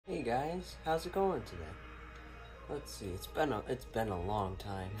Hey guys, how's it going today? Let's see, it's been a long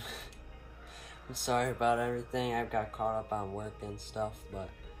time. I'm sorry about everything. I've got caught up on work and stuff, but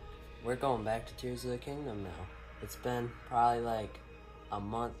we're going back to Tears of the Kingdom now. It's been probably like a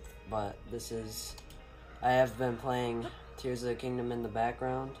month, but I have been playing Tears of the Kingdom in the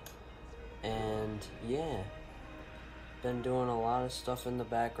background, and yeah, been doing a lot of stuff in the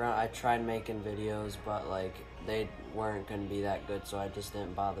background. I tried making videos, but like they weren't gonna be that good, so I just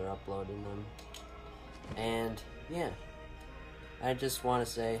didn't bother uploading them. And yeah, I just want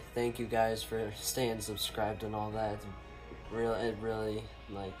to say thank you guys for staying subscribed and all that. It really,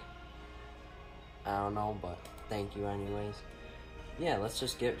 like, I don't know, but thank you anyways. Yeah, let's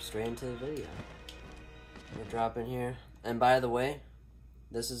just get straight into the video. We're dropping here. And by the way,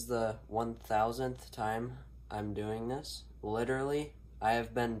 this is the 1000th time I'm doing this. Literally, I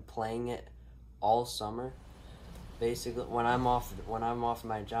have been playing it all summer. Basically, when I'm off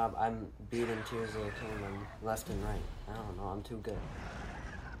my job, I'm beating Tears of the Kingdom left and right. I don't know, I'm too good.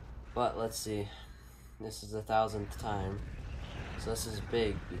 But let's see. This is the 1000th time. So this is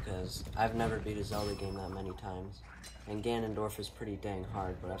big because I've never beat a Zelda game that many times. And Ganondorf is pretty dang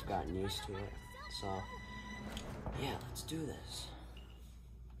hard, but I've gotten used to it. So, yeah, let's do this.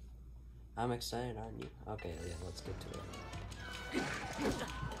 I'm excited, aren't you? Okay, yeah, let's get to it.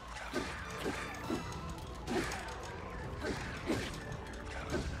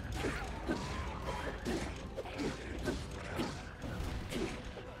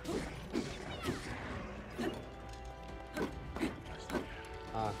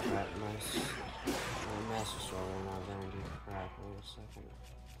 Oh crap, my Master Sword ran out of energy. Crap, wait a second.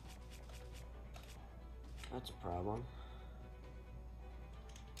 That's a problem.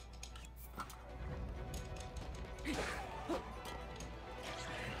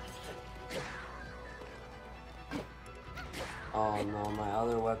 Oh no, my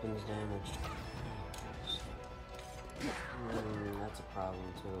other weapon's damaged. That's a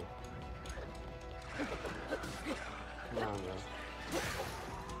problem too. Come on, bro.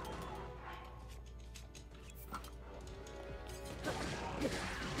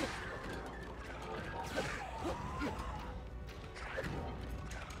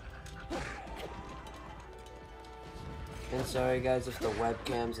 And sorry guys if the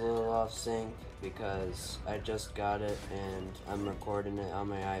webcam's a little off sync, because I just got it and I'm recording it on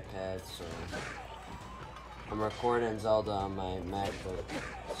my iPad, so I'm recording Zelda on my MacBook,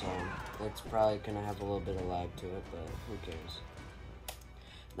 so it's probably gonna have a little bit of lag to it, but who cares.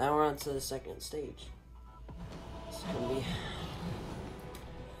 Now we're on to the second stage. It's gonna be...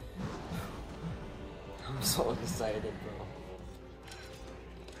 I'm so excited, bro.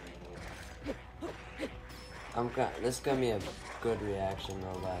 This is gonna be a good reaction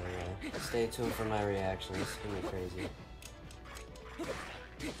though, by the way. Stay tuned for my reaction, this is gonna be crazy.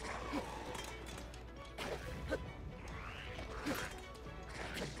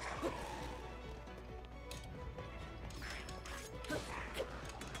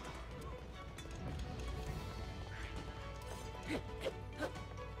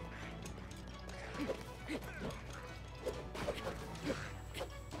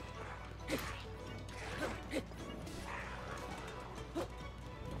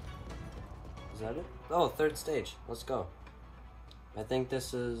 Is that it? Oh, third stage. Let's go. I think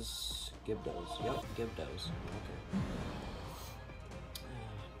this is Gibdos. Yep, Gibdos. Okay.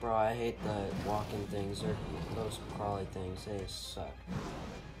 Bro, I hate the walking things, or those crawly things. They suck.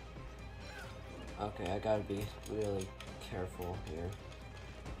 Okay, I gotta be really careful here.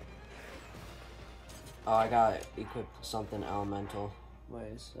 Oh, I gotta equip something elemental.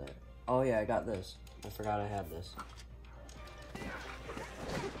 Wait, is that? Oh yeah, I got this. I forgot I had this.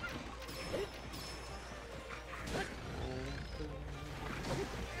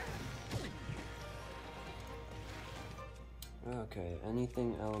 Okay,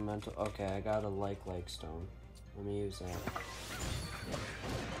 anything elemental. Okay, I got a like stone. Let me use that.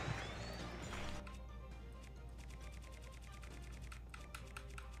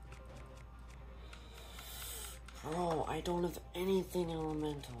 Bro, I don't have anything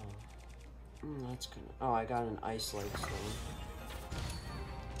elemental. That's gonna... Oh, I got an ice-like stone.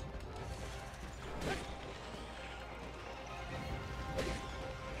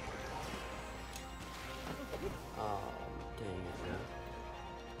 Oh, dang it, man.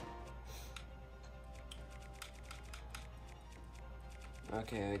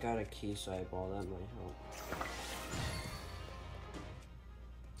 Okay, I got a key sideball, that might help.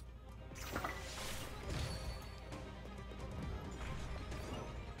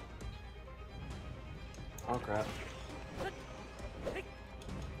 Oh crap.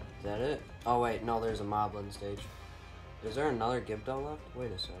 Is that it? Oh wait, no, there's a moblin stage. Is there another Gibdo left?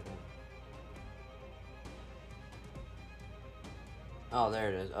 Wait a second. Oh, there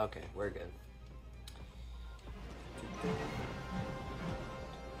it is. Okay, we're good.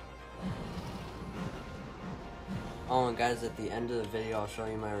 Oh, and guys, at the end of the video, I'll show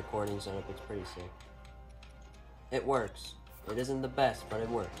you my recording setup. It's pretty sick. It works. It isn't the best, but it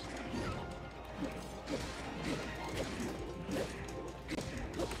works.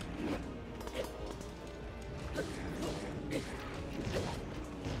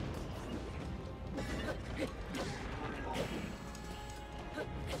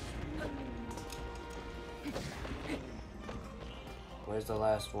 Where's the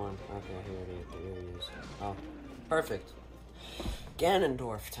last one? Okay, here it is. Oh, perfect.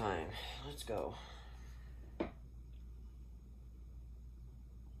 Ganondorf time. Let's go.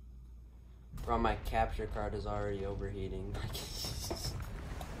 Bro, my capture card is already overheating. Bro,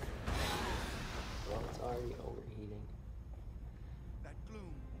 it's already overheating. That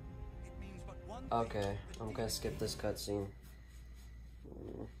gloom, it means but one thing. Okay, I'm gonna skip this cutscene.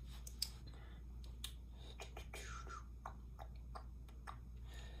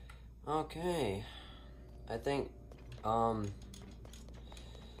 Okay, I think, well,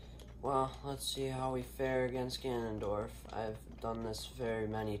 let's see how we fare against Ganondorf. I've done this very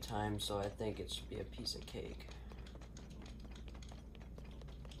many times, so I think it should be a piece of cake.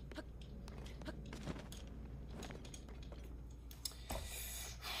 Come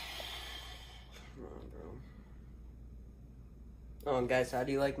on, bro. Oh, and guys, how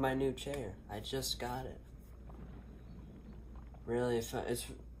do you like my new chair? I just got it. Really fun. It's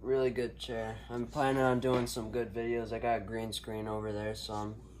really good chair. I'm planning on doing some good videos. I got a green screen over there, so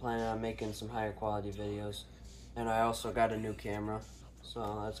I'm planning on making some higher quality videos. And I also got a new camera,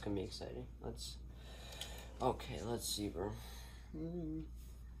 so that's gonna be exciting. Okay, let's see, bro.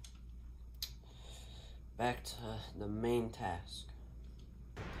 Back to the main task.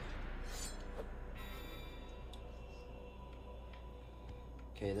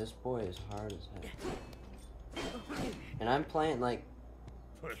 Okay, this boy is hard as heck. And I'm playing, like,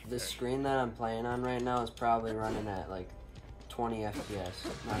 the screen that I'm playing on right now is probably running at, like, 20 FPS,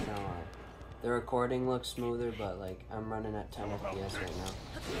 not gonna lie. The recording looks smoother, but, like, I'm running at 10 FPS right now.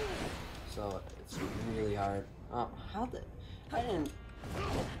 So, it's really hard. Oh, I didn't...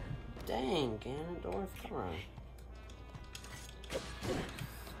 Dang, Ganondorf, come on.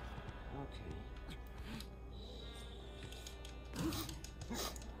 Okay.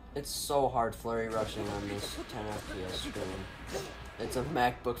 It's so hard flurry rushing on this 10 FPS screen. It's a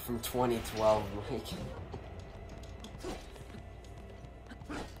MacBook from 2012, like...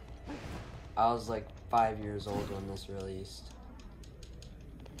 I was like 5 years old when this released.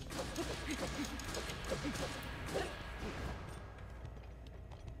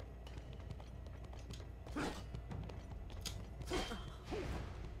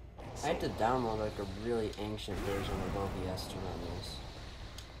 I had to download like a really ancient version of OBS to run this.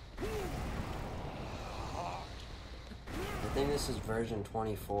 I think this is version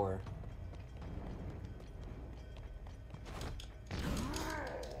 24.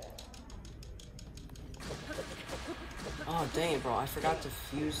 Oh dang it, bro, I forgot to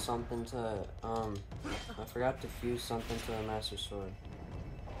fuse something to the Master Sword.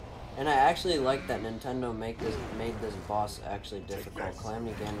 And I actually like that Nintendo made this boss actually difficult.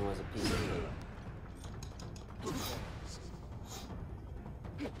 Calamity Ganon was a piece of cake.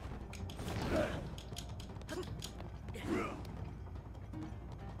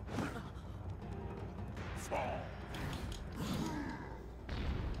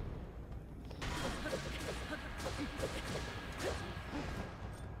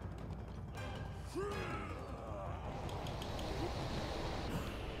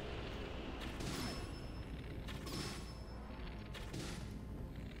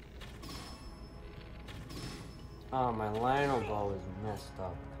 Oh, my Lionel bow is messed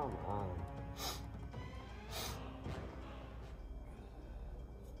up. Come on.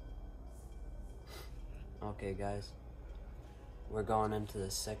 Okay, guys. We're going into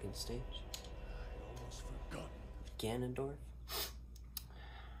the second stage. Ganondorf.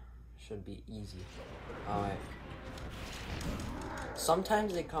 Should be easy. Alright.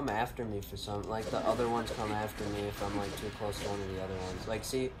 Sometimes they come after me for some, like the other ones come after me if I'm like too close to one of the other ones. Like,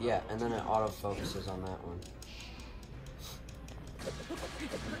 see, yeah, and then it auto focuses on that one.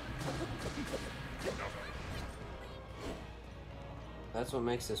 That's what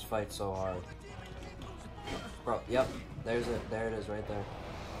makes this fight so hard. Bro, yep, there it is right there.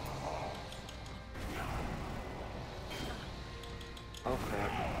 Oh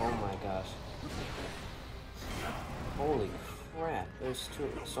crap, oh my gosh. Holy crap. There's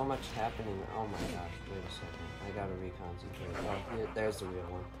so much happening. Oh my gosh. Wait a second. I gotta reconcentrate. Oh, here, there's the real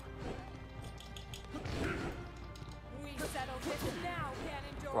one. We settle this now,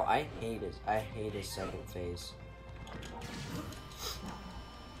 Ganondorf. Bro, I hate his second phase.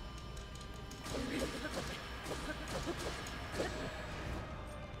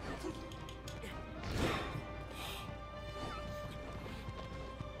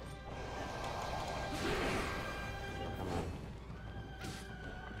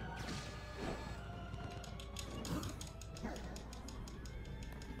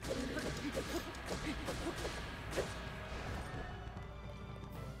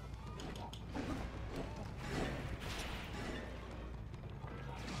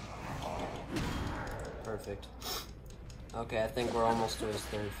 Perfect. Okay, I think we're almost to his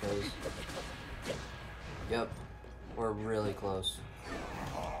third phase. Yep, we're really close.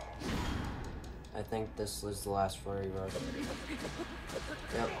 I think this is the last flurry rush.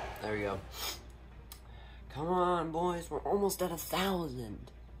 Yep, there we go. Come on, boys, we're almost at 1,000.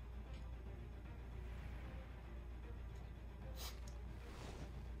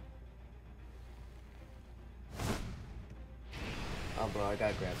 Oh, bro, I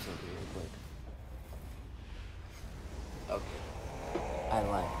gotta grab something real quick. Okay. I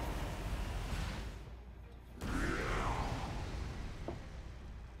lied.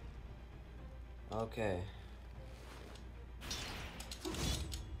 Okay.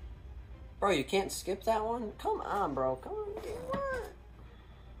 Bro, you can't skip that one? Come on, bro. Come on, get one.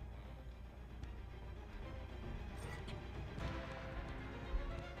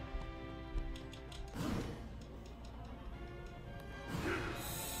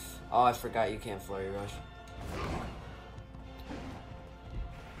 Oh, I forgot you can't flurry rush.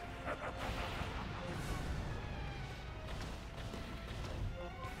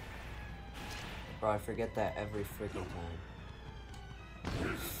 Bro, I forget that every freaking time.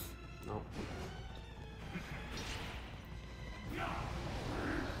 Nope.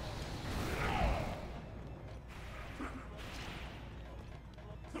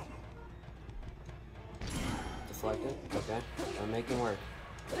 Deflected? Okay. I'm making work.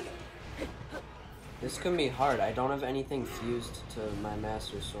 This could be hard. I don't have anything fused to my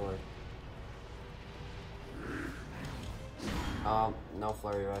Master Sword. No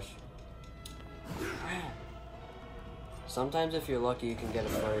flurry rush. Sometimes if you're lucky you can get a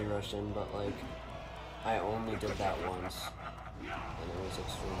flurry rush in, but like, I only did that once, and it was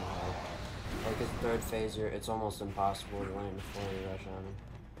extremely hard. Like his third phaser, it's almost impossible to land a flurry rush on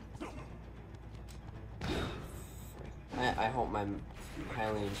him. I hope my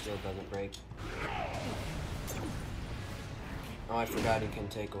Hylian shield doesn't break. Oh, I forgot he can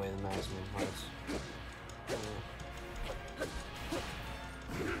take away the maximum hearts.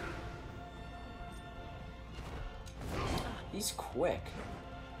 He's quick.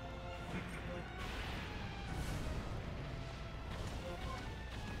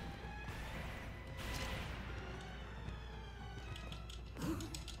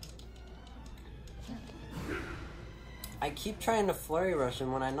 I keep trying to flurry rush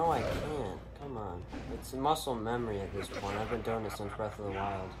him when I know I can't. Come on. It's muscle memory at this point. I've been doing it since Breath of the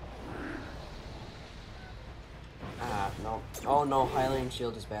Wild. Ah, no. Oh no, Hylian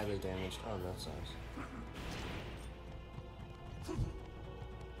shield is badly damaged. Oh, that sucks.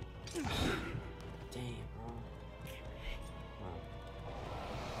 Damn, bro.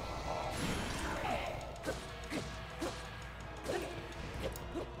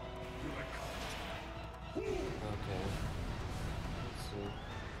 Okay. Let's see.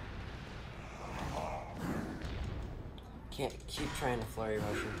 Can't keep trying to flurry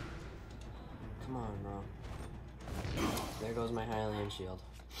rush him. Come on, bro. There goes my Hylian shield.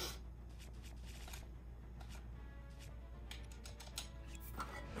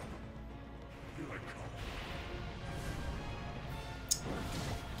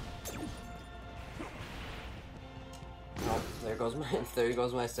 There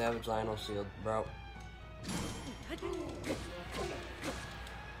goes my Savage Lionel shield, bro.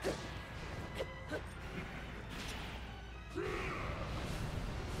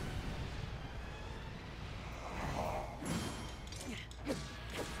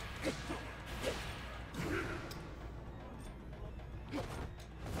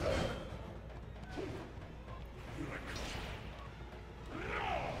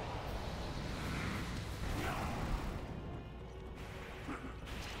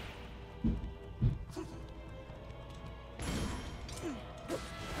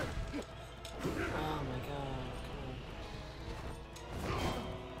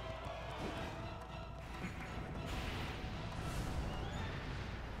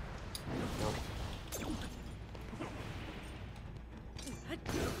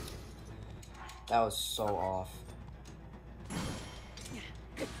 That was so off.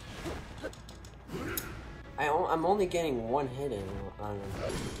 I'm only getting one hit in on him.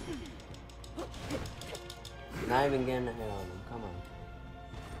 Not even getting a hit on him. Come on.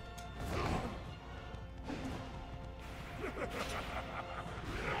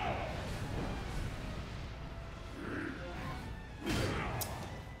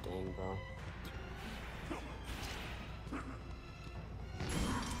 Dang, bro.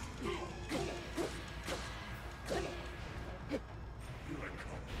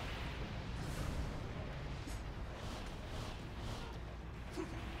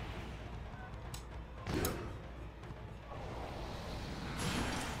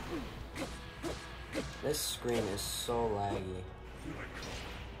 This screen is so laggy.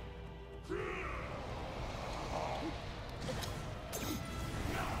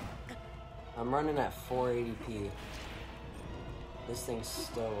 I'm running at 480p. This thing's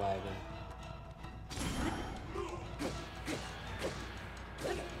still lagging.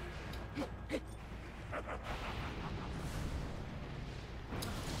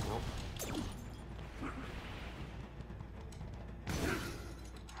 Nope.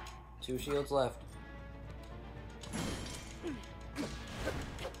 Two shields left.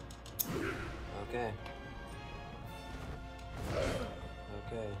 Okay.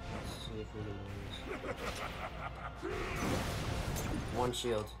 Okay, let's see if we can lose. One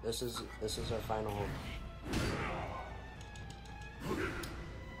shield. This is our final hope.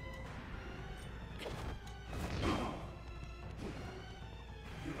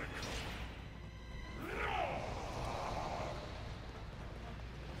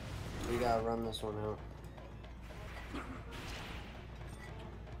 We gotta run this one out.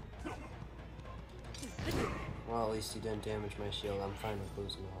 Well, at least he didn't damage my shield. I'm fine with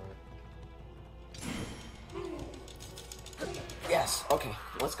losing the heart. Yes! Okay,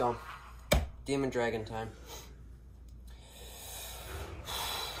 let's go. Demon Dragon time.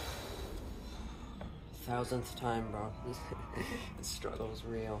 1000th time, bro. This struggle's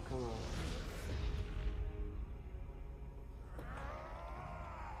real. Come on.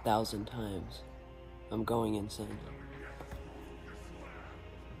 1000 times. I'm going insane.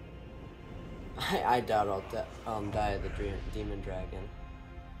 I doubt I'll die of the Demon Dragon.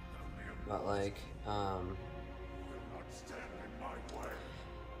 But like,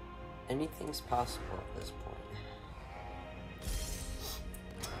 anything's possible at this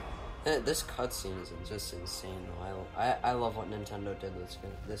point. This cutscene is just insane though. I love what Nintendo did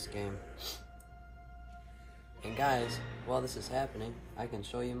this game. And guys, while this is happening, I can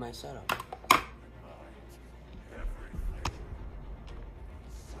show you my setup.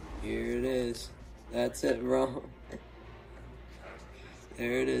 Here it is. That's it, bro.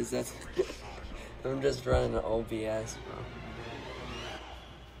 There it is. That's. I'm just running an OBS, bro.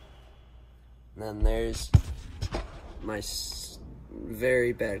 And then there's my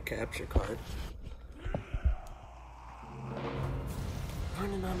very bad capture card.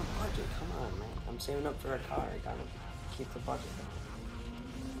 Running on a budget. Come on, man. I'm saving up for a car. I gotta keep the budget going.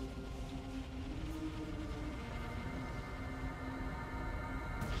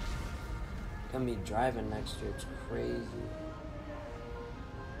 Gonna be driving next year. It's crazy.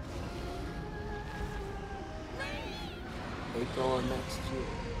 April of next year,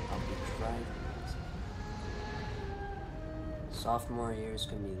 I'll be driving. Sophomore year's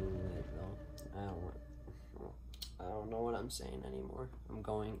gonna be lit though. I don't know what I'm saying anymore. I'm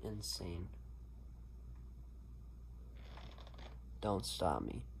going insane. Don't stop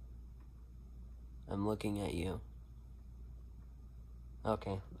me. I'm looking at you.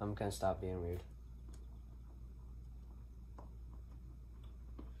 Okay, I'm gonna stop being weird.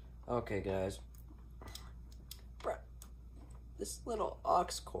 Okay, guys. Bruh, this little aux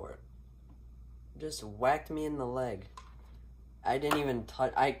cord just whacked me in the leg. I didn't even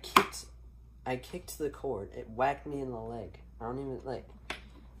touch. I kicked the cord. It whacked me in the leg. I don't even like.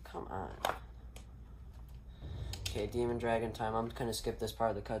 Come on. Okay, Demon Dragon time. I'm gonna skip this part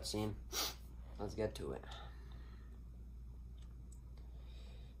of the cutscene. Let's get to it.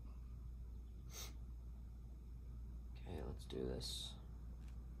 Let's do this.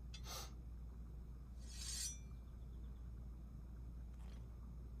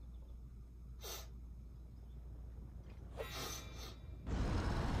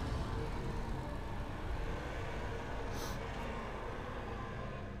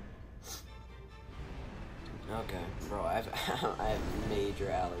 Okay, bro, I have major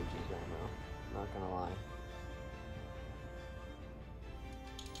allergies right now. Not gonna lie.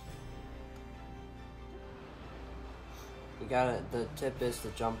 The tip is to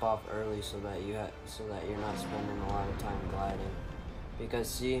jump off early so that you're not spending a lot of time gliding. Because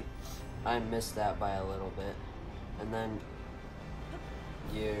see, I missed that by a little bit, and then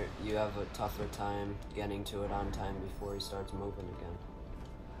you have a tougher time getting to it on time before he starts moving again.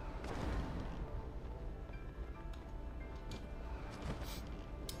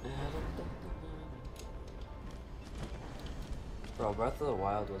 Bro, Breath of the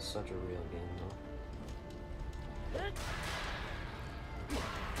Wild was such a real game, though.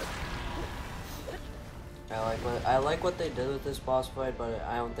 I like what they did with this boss fight, but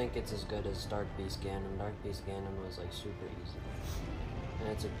I don't think it's as good as Dark Beast Ganon. Dark Beast Ganon was like super easy, and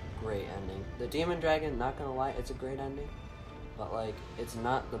it's a great ending. The Demon Dragon, not gonna lie, it's a great ending, but like it's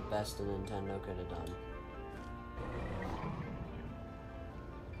not the best that Nintendo could have done.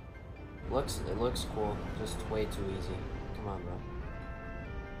 It looks cool, just way too easy. Come on, bro.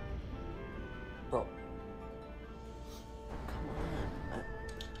 Bro. Come on.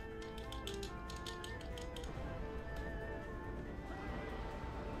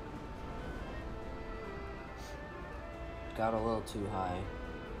 Got a little too high.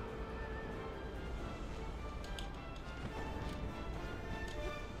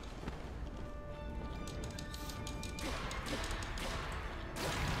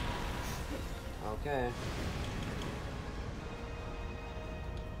 Okay.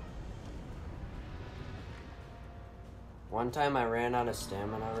 One time I ran out of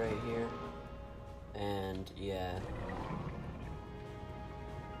stamina right here, and yeah,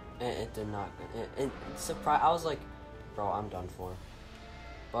 it did not. It surprised. I was like, bro, I'm done for.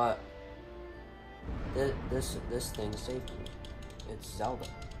 But this thing saved me. It's Zelda.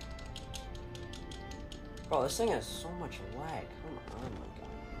 Bro, this thing has so much lag. Come on, my god.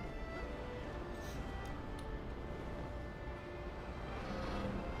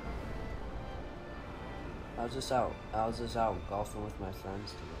 I was just out golfing with my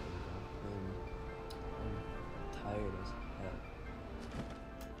friends today, and I'm tired as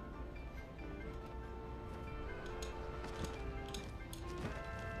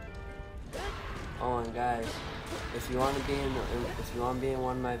heck. Oh, and guys, if you want to be in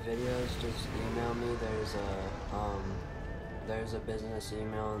one of my videos, just email me. There's a business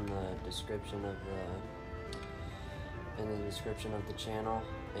email in the description of the channel,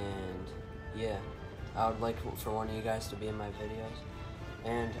 and yeah. I would like for one of you guys to be in my videos,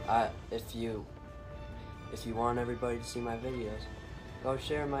 and if you want everybody to see my videos, go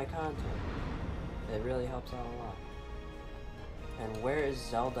share my content. It really helps out a lot. And where is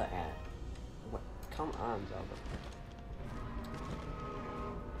Zelda at? What? Come on, Zelda.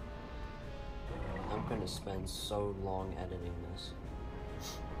 I'm gonna spend so long editing this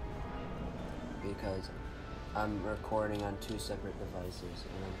because I'm recording on 2 separate devices,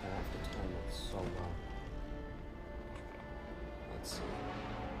 and I'm gonna have to time it so well. Let's see.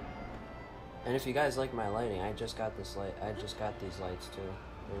 And if you guys like my lighting, I just got this light. I just got these lights too.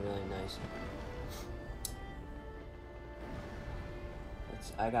 They're really nice.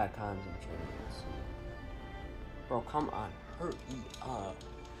 I gotta concentrate. Let's see. Bro, come on, hurry up.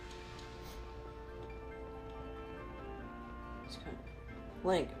 It's kind of...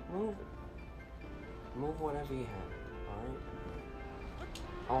 Link, move. Move whatever you have, alright?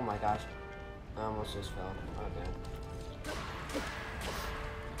 Oh my gosh. I almost just fell. Okay.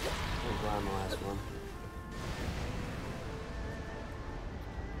 I'm glad I'm the last one.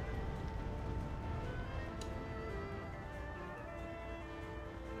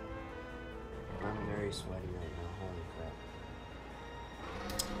 I'm very sweaty right now, holy crap.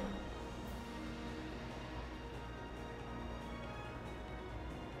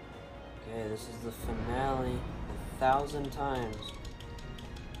 Okay, this is the finale 1,000 times.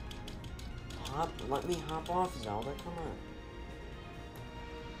 Let me hop off, Zelda, come on.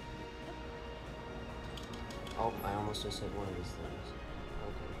 Oh, I almost just hit one of these things.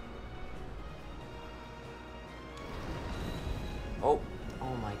 Okay.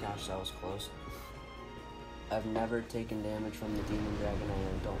 Oh my gosh, that was close. I've never taken damage from the Demon Dragon,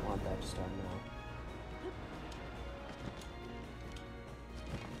 and I don't want that to start now.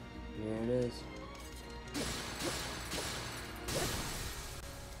 Here it is.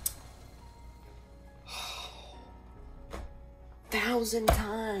 Thousand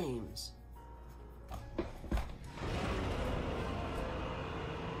times!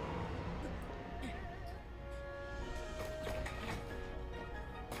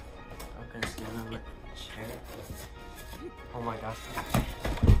 I'm gonna stand on the chair. Oh my gosh.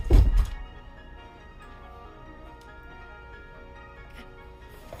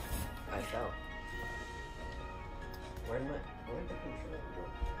 I fell. Where'd the controller go?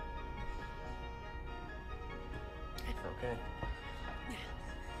 Okay.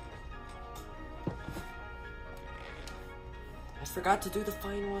 I forgot to do the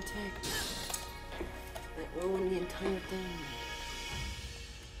final attack. That ruined the entire thing.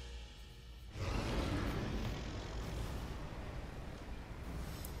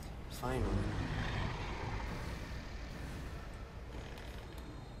 Finally.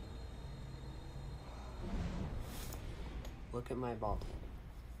 Look at my bald head.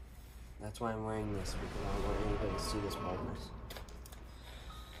 That's why I'm wearing this, because I don't want anybody to see this baldness.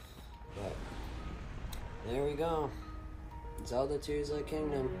 But there we go. Zelda Tears of the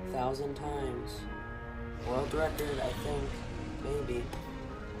Kingdom, 1,000 times. World record, I think, maybe.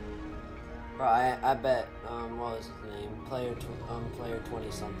 Bro, I bet, what was his name? Player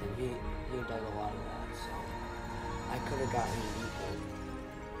 20 something. He does a lot of that, so I could have gotten anything.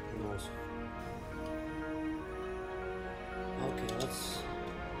 Who knows? Okay, let's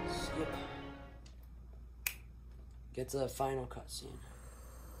skip. Get to the final cutscene.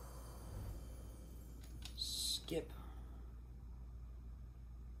 Skip.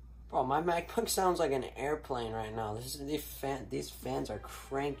 Bro, my MacBook sounds like an airplane right now. These fans are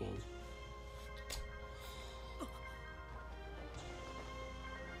cranking.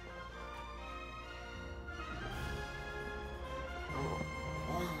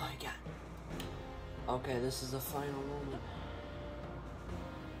 Oh my god. Okay, this is the final moment.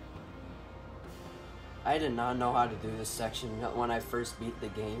 I did not know how to do this section when I first beat the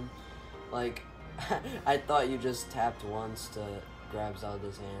game. Like, I thought you just tapped once to grab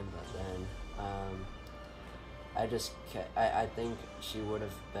Zelda's hand, but then, I think she would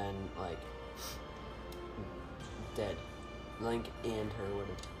have been, like, dead. Link and her would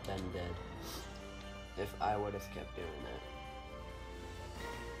have been dead if I would have kept doing that.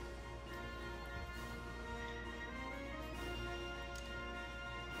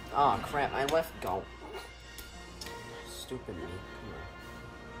 Oh crap, I left go. Stupid me. Come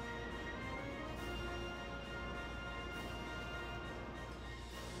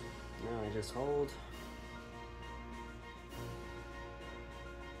on. Now I just hold.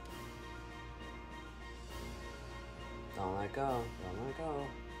 Don't let go. Don't let go.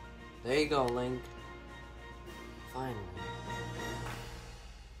 There you go, Link. Finally.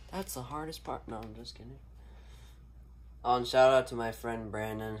 That's the hardest part. No, I'm just kidding. Oh, and shout out to my friend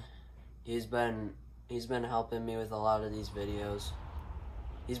Brandon. He's been helping me with a lot of these videos.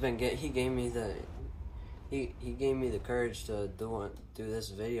 He gave me the courage to do this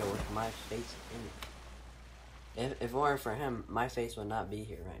video with my face in it. If it weren't for him, my face would not be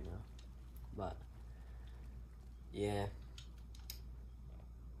here right now. But yeah,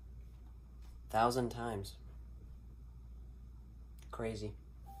 1,000 times. Crazy.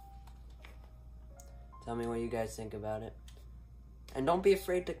 Tell me what you guys think about it. And don't be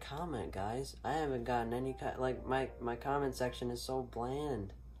afraid to comment, guys. I haven't gotten any... Like, my comment section is so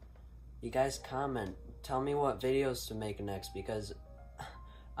bland. You guys comment. Tell me what videos to make next, because...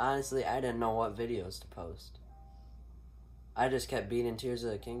 honestly, I didn't know what videos to post. I just kept beating Tears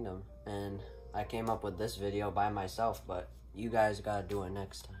of the Kingdom. And I came up with this video by myself, but you guys gotta do it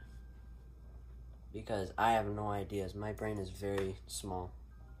next time. Because I have no ideas. My brain is very small.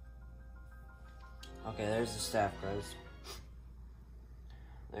 Okay, there's the staff credits.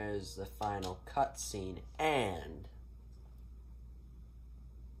 There's the final cutscene, and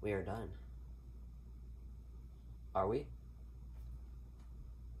we are done. Are we?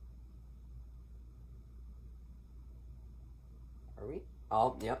 Are we?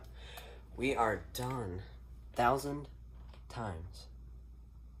 Oh, yep. We are done. 1,000 times.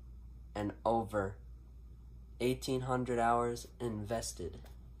 And over 1,800 hours invested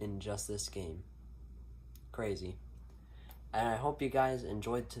in just this game. Crazy. And I hope you guys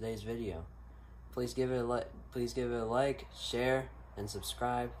enjoyed today's video. Please give it a like, share, and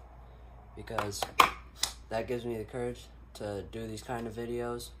subscribe, because that gives me the courage to do these kind of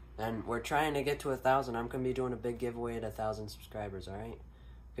videos. And we're trying to get to 1,000. I'm gonna be doing a big giveaway at 1,000 subscribers. All right,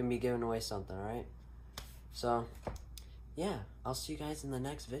 gonna be giving away something. All right. So, yeah, I'll see you guys in the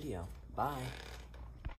next video. Bye.